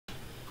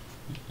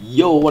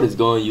Yo, what is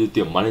going on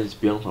YouTube? My name is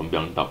Bjorn from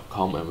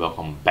Bjorn.com and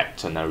welcome back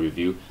to another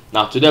review.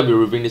 Now today I'll be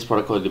reviewing this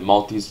product called the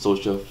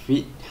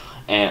MultiSocialFit,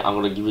 and I'm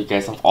going to give you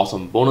guys some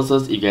awesome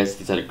bonuses if you guys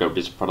decide to grab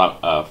this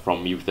product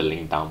from me with the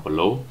link down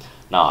below.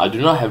 Now I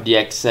do not have the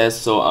access,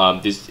 so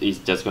this is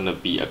just going to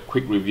be a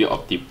quick review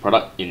of the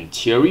product in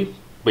theory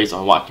based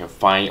on what I can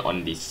find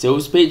on the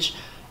sales page,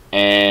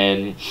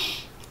 and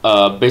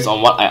based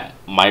on my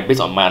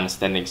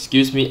understanding,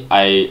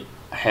 I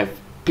have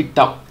picked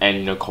up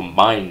and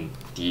combined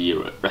the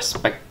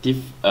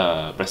respective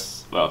the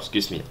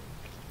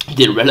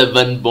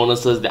relevant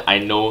bonuses that I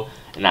know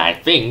and I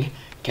think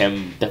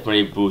can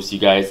definitely boost you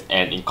guys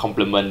and in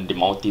complement the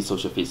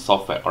MultiSocialFit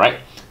software. Alright,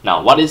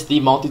 now what is the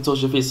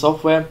MultiSocialFit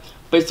software?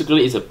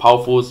 Basically, it's a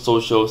powerful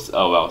social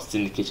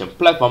syndication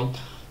platform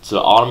to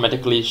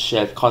automatically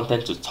share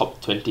content to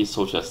top 20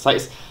 social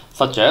sites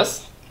such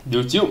as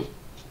YouTube,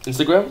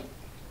 Instagram,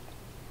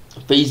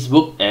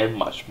 Facebook, and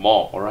much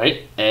more.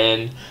 Alright,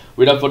 and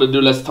without further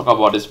ado, let's talk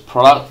about this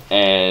product,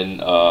 and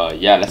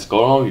yeah, let's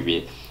go on with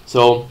it.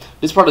 So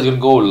this product is going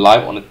to go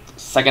live on the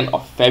 2nd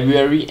of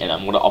February, and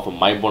I'm going to offer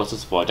my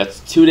bonuses for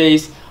just 2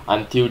 days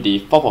until the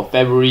 4th of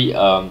February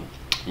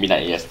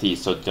midnight EST.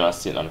 So do not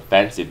sit on the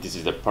fence if this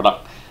is the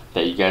product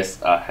that you guys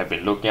have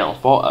been looking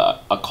out for,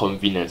 a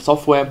convenient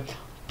software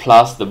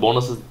plus the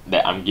bonuses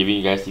that I'm giving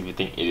you guys. If you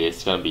think it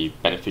is going to be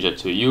beneficial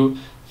to you,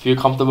 feel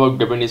comfortable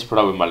grabbing this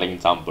product with my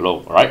link down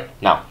below. Alright,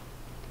 now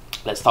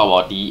let's talk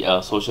about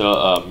the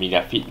social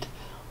media feed.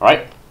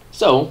 Alright,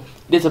 so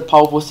it is a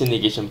powerful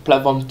syndication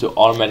platform to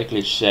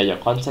automatically share your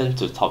content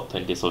to top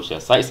 20 social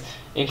sites,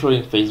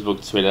 including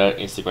Facebook, Twitter,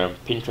 Instagram,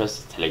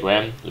 Pinterest,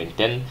 Telegram,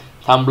 LinkedIn,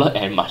 Tumblr,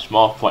 and much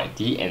more for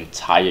the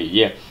entire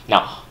year.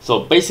 Now,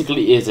 so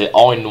basically it's an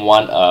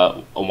all-in-one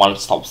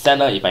one-stop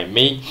center, if I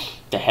may,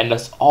 that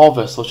handles all of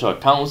your social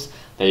accounts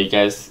that you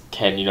guys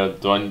can,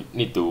 don't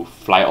need to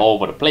fly all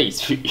over the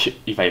place,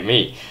 if I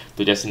may,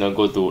 to just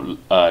go to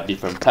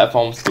different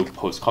platforms to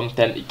post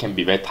content. It can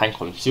be very time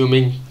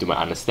consuming to my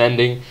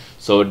understanding.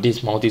 So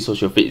this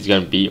MultiSocialFit is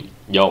going to be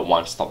your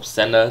one-stop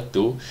center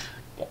to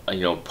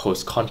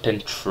post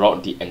content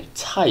throughout the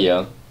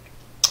entire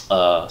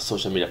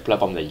social media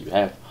platform that you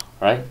have.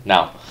 Right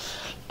now,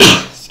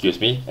 excuse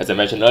me, as I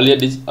mentioned earlier,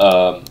 this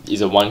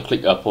is a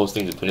one-click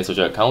posting to 20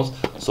 social accounts.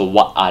 So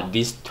what are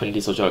these 20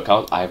 social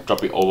accounts? I have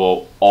dropped it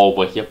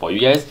over here for you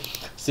guys.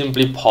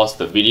 Simply pause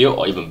the video,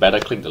 or even better,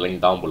 click the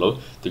link down below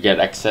to get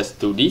access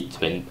to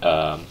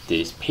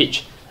this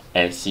page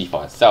and see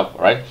for yourself.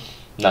 Right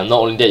now, not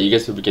only that, you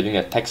guys will be getting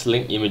a text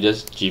link,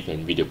 images, GIF,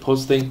 and video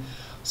posting,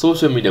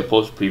 social media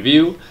post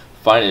preview,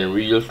 find and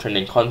real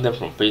trending content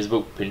from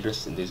Facebook,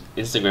 Pinterest,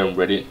 Instagram,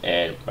 Reddit,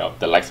 and well,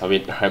 the likes of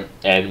it,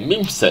 and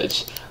meme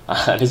search.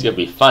 This is gonna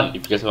be fun.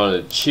 If you guys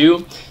want to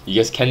chill, you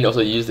guys can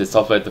also use the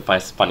software to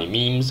find funny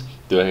memes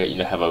to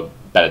have a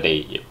better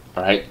day.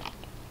 Alright,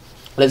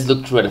 let's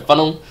look through the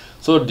funnel.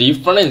 So the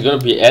front end is gonna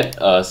be at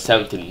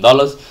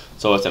 $17.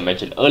 So as I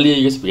mentioned earlier,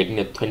 you guys will be getting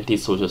the 20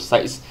 social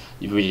sites,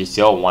 which is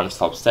your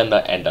one-stop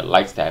center, and the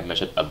likes that I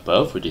mentioned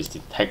above, which is the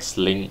text,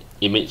 link,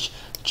 image,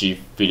 GIF,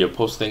 video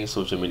posting,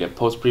 social media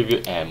post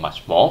preview, and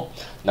much more.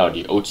 Now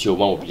the OTO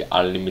one will be the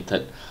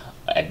unlimited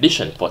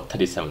edition for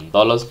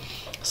 $37.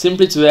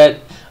 Simply to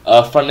add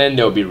front end,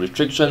 there will be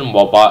restriction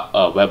whereby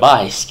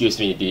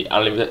the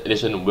unlimited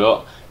edition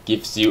will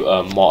gives you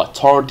more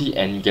authority,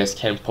 and you guys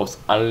can post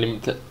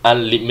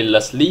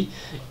unlimitedly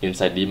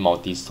inside the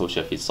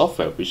MultiSocialFit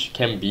software, which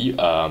can be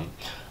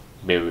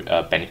very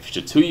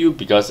beneficial to you,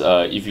 because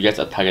if you guys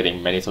are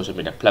targeting many social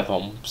media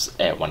platforms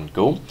at one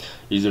go,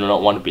 you do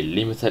not want to be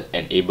limited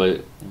and able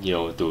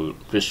to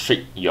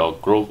restrict your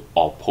growth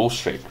or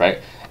post rate, right?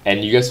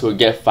 And you guys will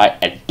get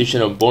 5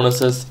 additional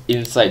bonuses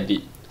inside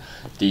the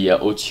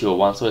OTO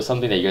one, so it's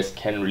something that you guys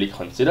can really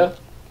consider.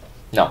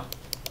 Now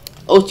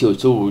OTO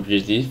 2, which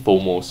is the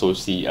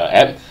FomoSoci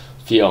app,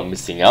 fear of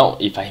missing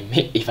out, if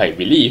I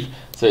believe.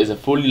 So it's a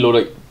fully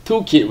loaded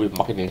toolkit with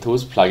marketing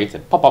tools, plugins,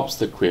 and pop-ups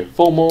to create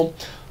FOMO,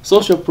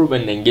 social proof,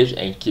 and engage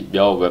and keep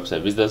your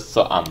website visitors.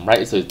 So I'm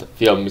right, so it's the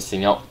fear of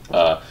missing out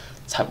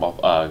type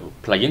of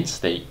plugins.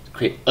 They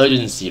create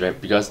urgency, right?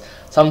 Because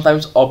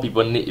sometimes all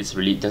people need is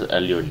really just a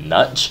little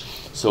nudge.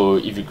 So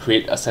if you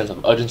create a sense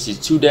of urgency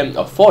to them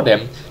or for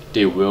them,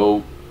 they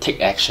will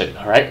take action.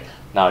 Alright,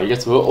 now you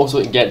guys will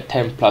also get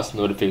 10 plus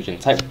notification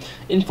type,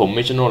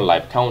 informational,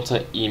 live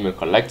counter, email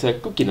collector,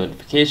 cookie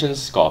notifications,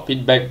 score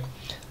feedback,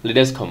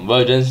 latest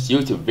conversions,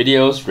 YouTube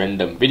videos,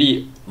 random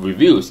video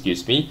reviews,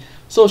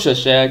 social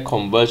share,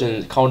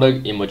 conversion counter,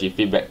 emoji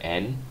feedback,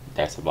 and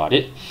that's about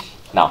it.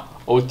 Now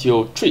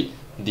OTO 3,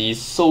 the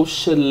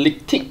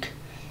Socilytic.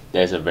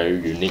 There's a very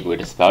unique way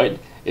to spell it.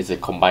 It's a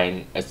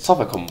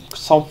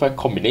software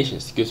combination,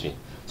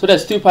 So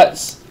there's 2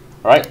 parts.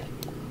 Alright,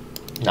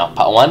 now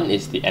part 1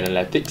 is the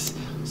analytics.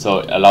 So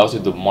it allows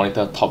you to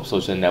monitor top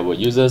social network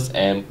users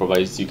and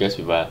provides you guys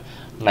with a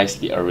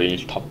nicely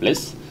arranged top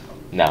list.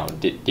 Now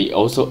they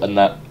also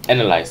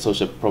analyze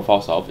social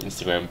profiles of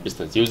Instagram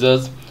business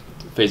users,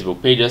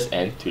 Facebook pages,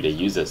 and Twitter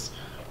users.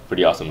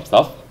 Pretty awesome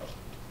stuff.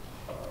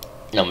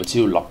 Number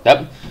 2, locked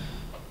up.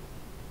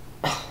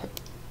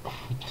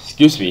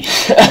 excuse me,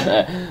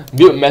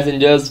 build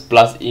messengers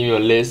plus email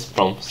lists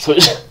from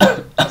social.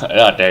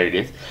 There it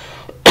is.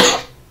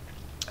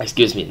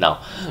 Excuse me.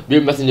 Now,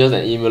 build messengers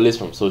and email lists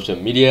from social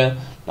media.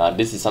 Now,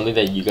 this is something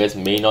that you guys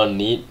may not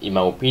need, in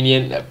my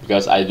opinion,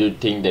 because I do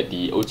think that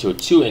the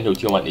OTO2 and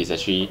OTO1 is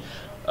actually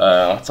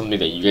something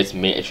that you guys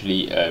may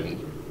actually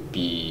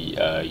be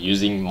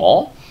using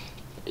more.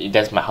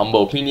 That's my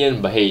humble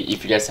opinion. But hey,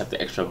 if you guys have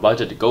the extra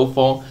budget to go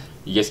for,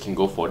 you guys can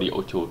go for the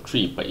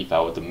OTO3. But if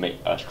I were to make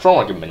a strong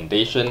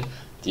recommendation,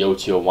 the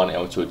OTO1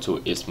 and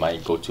OTO2 is my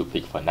go-to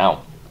pick for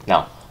now.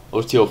 Now,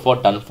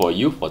 OTO4 done for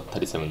you for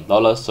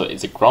 $37. So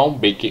it's a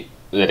groundbreaking.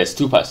 There's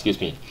two parts. Excuse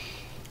me.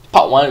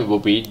 Part 1 will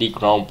be the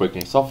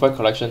groundbreaking software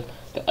collection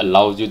that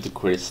allows you to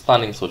create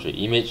stunning social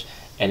image,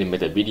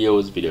 animated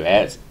videos, video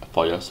ads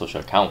for your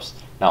social accounts.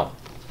 Now,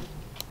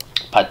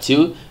 part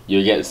 2,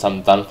 you get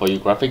some done for you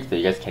graphics that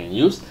you guys can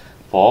use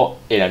for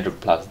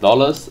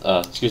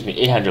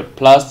 $800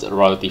 plus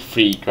royalty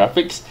free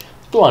graphics,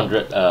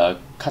 200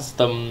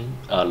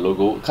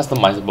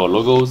 customizable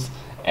logos,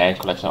 and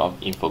collection of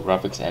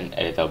infographics and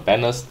editor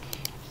banners.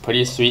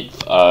 Pretty sweet.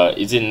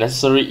 Is it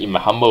necessary? In my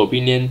humble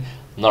opinion,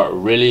 not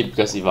really,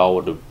 because if I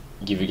were to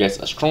give you guys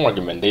a strong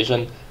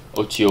recommendation,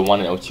 OTO1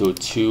 and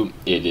OTO2,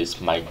 it is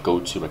my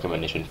go-to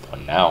recommendation for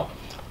now.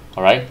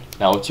 Alright,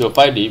 now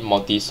OTO5, the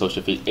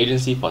MultiSocialFit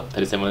agency for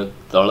 $37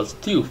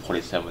 to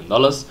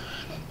 $47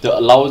 to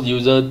allow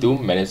users to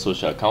manage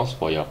social accounts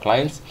for your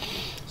clients.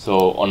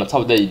 So on the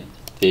top of that,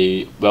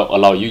 they will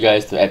allow you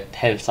guys to add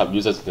 10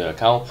 sub-users to the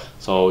account,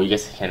 so you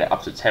guys can add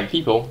up to 10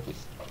 people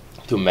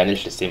to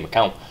manage the same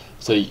account.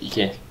 So you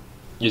can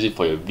use it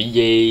for your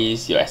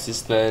VAs, your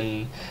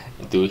assistant,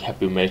 to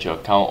help you manage your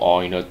account,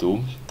 or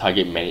to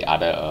target many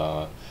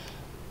other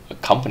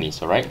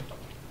companies. Alright,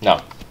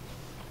 now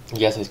you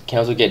guys can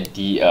also get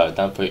the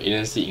done for your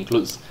agency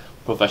includes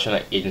professional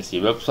agency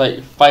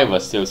website,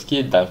 Fiverr sales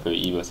kit, done for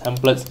your email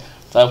templates,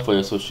 done for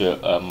your social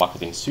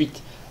marketing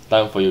suite,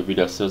 done for your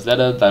video sales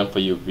letter, done for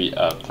your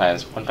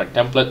client's contract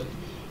template,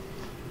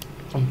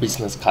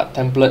 business card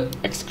template,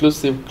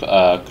 exclusive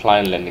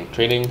client landing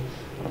training,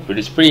 which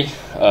is pretty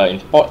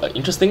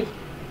interesting.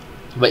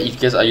 But if you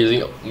guys are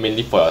using it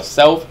mainly for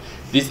yourself,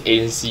 this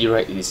agency,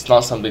 right, is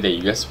not something that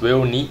you guys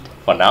will need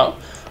for now,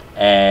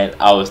 and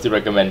I will still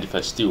recommend it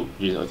for still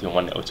using OTO1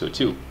 and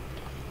OTO2.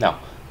 Now,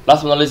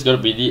 last but not least, is going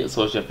to be the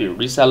SocialFit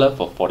reseller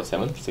for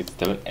 $47,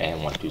 $67,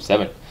 and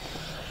 $127.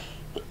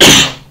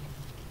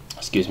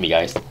 Excuse me,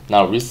 guys.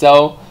 Now,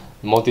 resell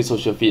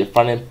MultiSocialFit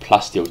frontend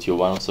plus the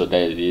OTO1, so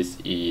that this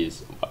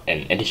is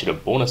an additional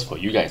bonus for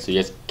you guys. So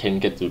you guys can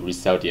get to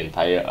resell the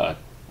entire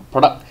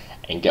product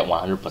and get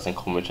 100%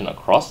 commission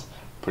across.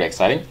 Pretty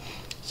exciting.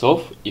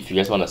 So if you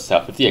guys want to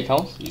sell 50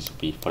 accounts, it should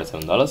be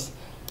 $47.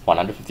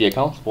 150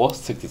 accounts for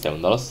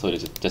 $67, so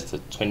it's just a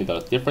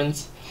 $20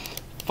 difference.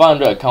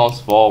 500 accounts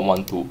for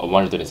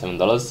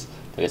 $127.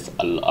 That is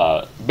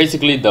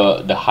basically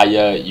the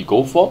higher you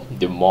go for,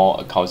 the more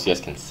accounts you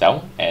guys can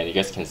sell, and you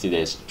guys can see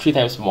there's 3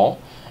 times more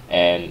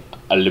and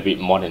a little bit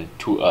more than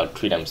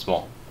 3 times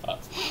more.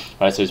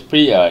 Right, so it's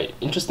pretty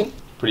interesting,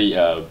 pretty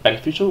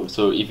beneficial.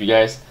 So if you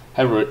guys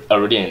have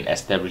already an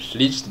established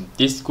list,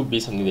 this could be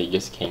something that you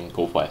guys can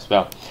go for as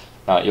well.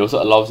 Now, it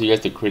also allows you guys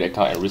to create an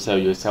account and resell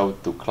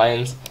yourself to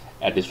clients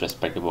at this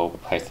respectable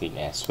pricing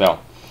as well.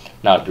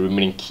 Now, the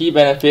remaining key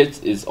benefits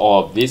is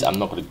all of this. I'm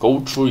not going to go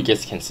through. You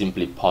guys can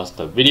simply pause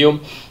the video,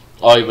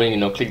 or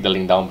even click the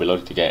link down below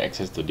to get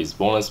access to this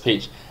bonus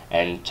page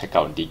and check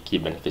out the key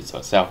benefits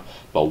yourself.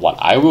 But what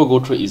I will go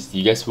through is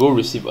you guys will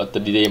receive a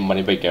 30-day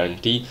money back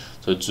guarantee,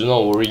 so do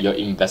not worry, your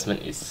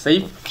investment is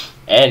safe,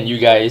 and you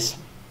guys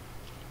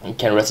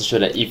can rest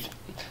assured that if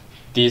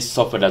this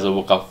software doesn't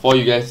work out for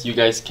you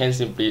guys can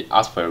simply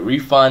ask for a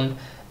refund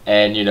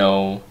and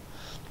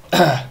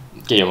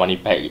get your money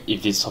back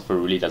if this software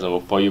really doesn't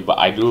work for you. But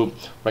I do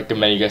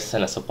recommend you guys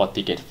send a support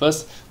ticket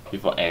first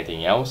before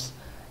anything else.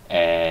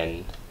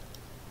 And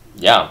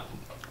yeah,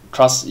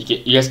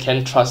 you guys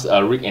can trust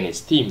Rick and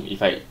his team.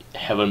 If I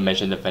haven't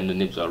mentioned the vendor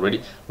names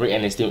already, Rick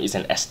and his team is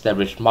an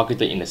established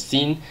marketer in the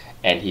scene,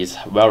 and he's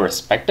well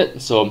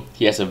respected, so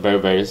he has a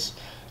very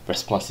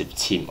responsive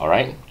team.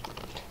 Alright,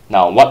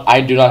 now what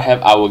I do not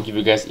have, I will give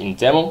you guys in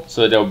demo.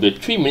 So there will be a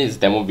 3 minutes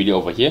demo video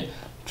over here,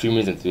 3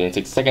 minutes and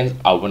 26 seconds.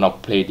 I will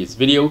not play this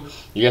video.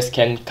 You guys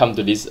can come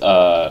to this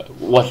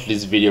watch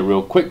this video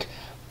real quick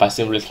by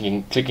simply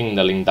clicking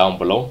the link down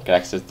below, get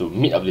access to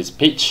meet up this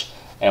page,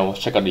 and we'll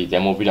check out the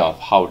demo video of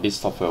how this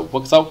software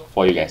works out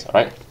for you guys.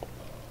 Alright,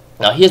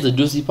 now here's the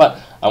juicy part.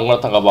 I'm going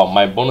to talk about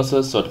my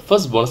bonuses. So the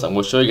first bonus I'm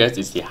going to show you guys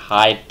is the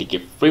high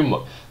ticket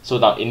framework. So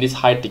now in this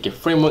high ticket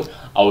framework,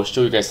 I will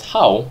show you guys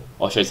how,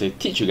 or should I say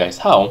teach you guys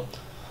how,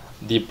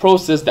 the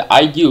process that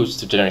I use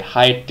to generate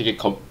high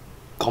ticket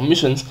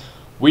commissions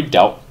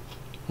without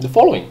the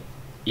following: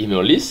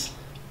 email lists,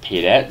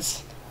 paid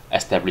ads,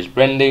 established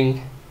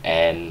branding,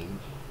 and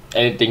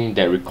anything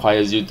that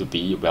requires you to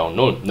be well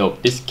known. No,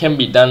 this can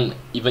be done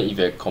even if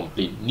you're a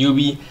complete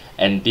newbie,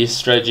 and this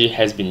strategy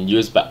has been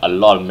used by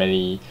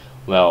many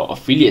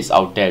affiliates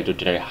out there to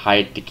generate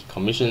high ticket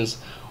commissions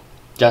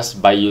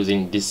just by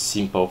using this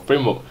simple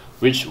framework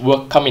which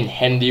will come in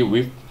handy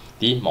with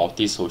the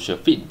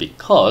MultiSocialFit,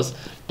 because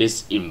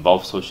this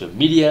involves social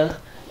media,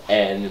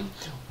 and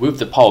with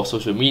the power of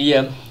social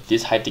media,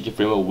 this high-ticket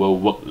framework will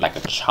work like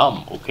a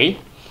charm. Okay,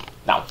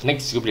 now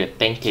next will be a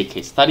 10K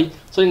case study.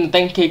 So in the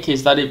 10K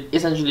case study,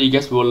 essentially you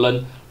guys will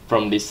learn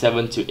from the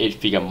 7 to 8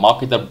 figure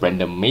marketer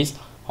Brandon Mays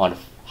on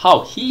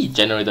how he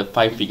generated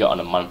 5 figure on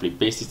a monthly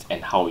basis,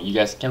 and how you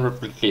guys can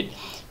replicate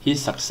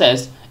his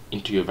success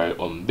into your very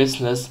own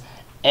business,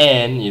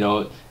 and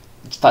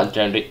start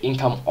generating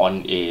income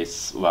on a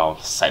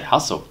side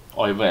hustle,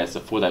 or even as a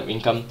full-time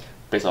income,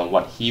 based on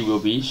what he will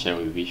be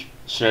sharing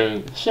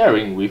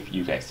with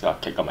you guys. So I'll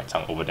kick out my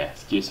tongue over there,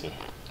 excuse me.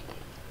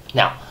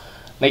 Now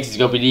next is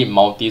going to be the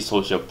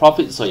multi-social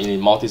profits. So in the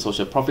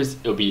multi-social profits,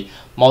 it will be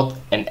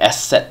an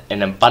asset,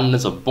 an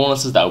abundance of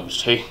bonuses that I will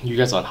show you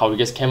guys on how you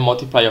guys can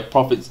multiply your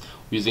profits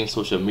using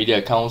social media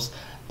accounts.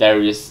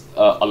 There is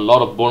a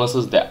lot of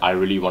bonuses that I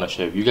really want to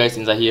share with you guys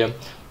inside here,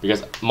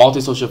 because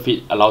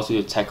MultiSocialFit allows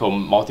you to tackle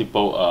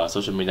multiple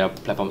social media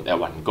platforms at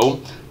one go.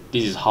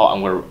 This is how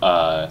I'm going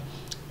to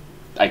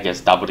I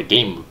guess double the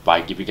game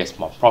by giving you guys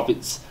more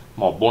profits,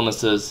 more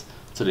bonuses,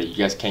 so that you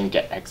guys can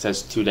get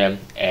access to them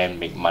and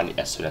make money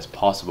as soon as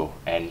possible.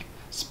 And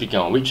speaking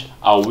of which,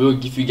 I will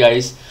give you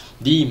guys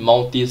the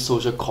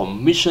multi-social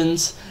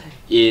commissions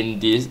in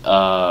this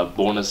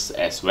bonus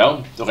as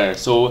well. Okay,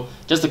 so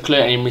just to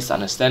clear any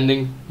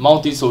misunderstanding,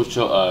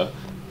 multi-social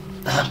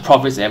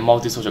profits and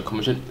multi-social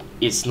commission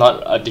is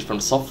not a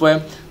different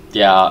software.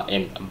 There are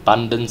an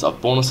abundance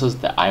of bonuses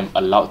that I'm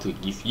allowed to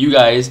give you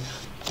guys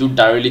to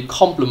directly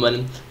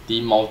complement the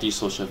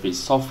MultiSocialFit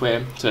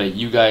software, so that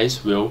you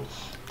guys will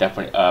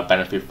definitely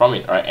benefit from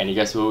it, right? And you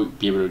guys will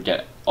be able to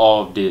get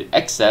all of the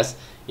access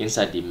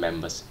inside the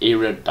members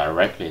area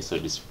directly, so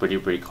it's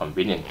pretty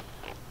convenient.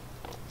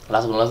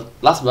 Last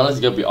bonus is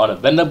going to be all the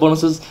vendor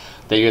bonuses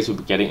that you guys will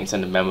be getting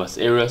inside the members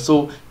area.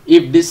 So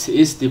if this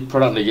is the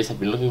product that you guys have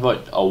been looking for,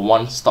 a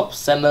one-stop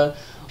center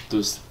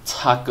to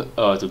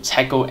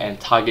tackle and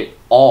target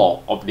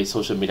all of the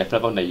social media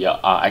platforms that you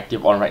are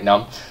active on right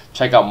now,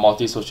 check out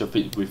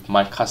MultiSocialFit with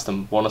my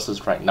custom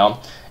bonuses right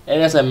now.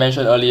 And as I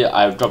mentioned earlier,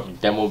 I've dropped a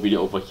demo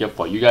video over here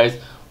for you guys,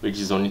 which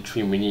is only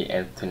 3 minutes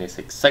and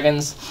 26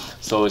 seconds.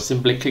 So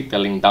simply click the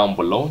link down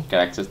below, get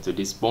access to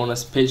this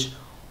bonus page,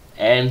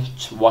 and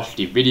watch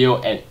the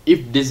video. And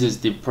if this is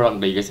the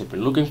product that you guys have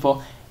been looking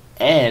for,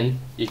 and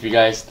if you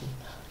guys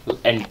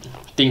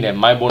think that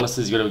my bonus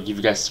is going to give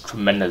you guys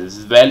tremendous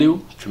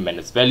value,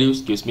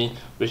 excuse me,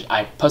 which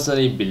I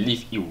personally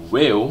believe it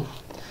will,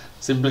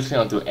 simply click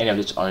onto any of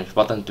this orange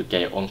button to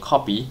get your own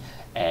copy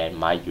and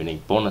my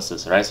unique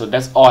bonuses. Right, so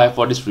that's all I have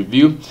for this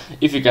review.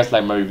 If you guys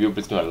like my review,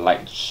 please give me a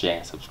like, share,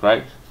 and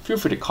subscribe. Feel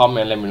free to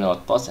comment, let me know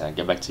your thoughts, and I'll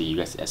get back to you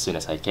guys as soon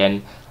as I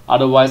can.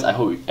 Otherwise, I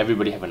hope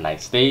everybody have a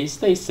nice day.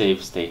 Stay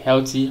safe, stay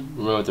healthy,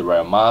 remember to wear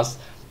a mask,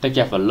 take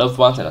care of your loved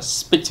ones, and I'll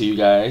speak to you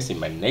guys in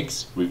my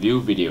next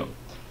review video.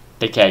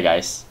 Take care,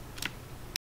 guys.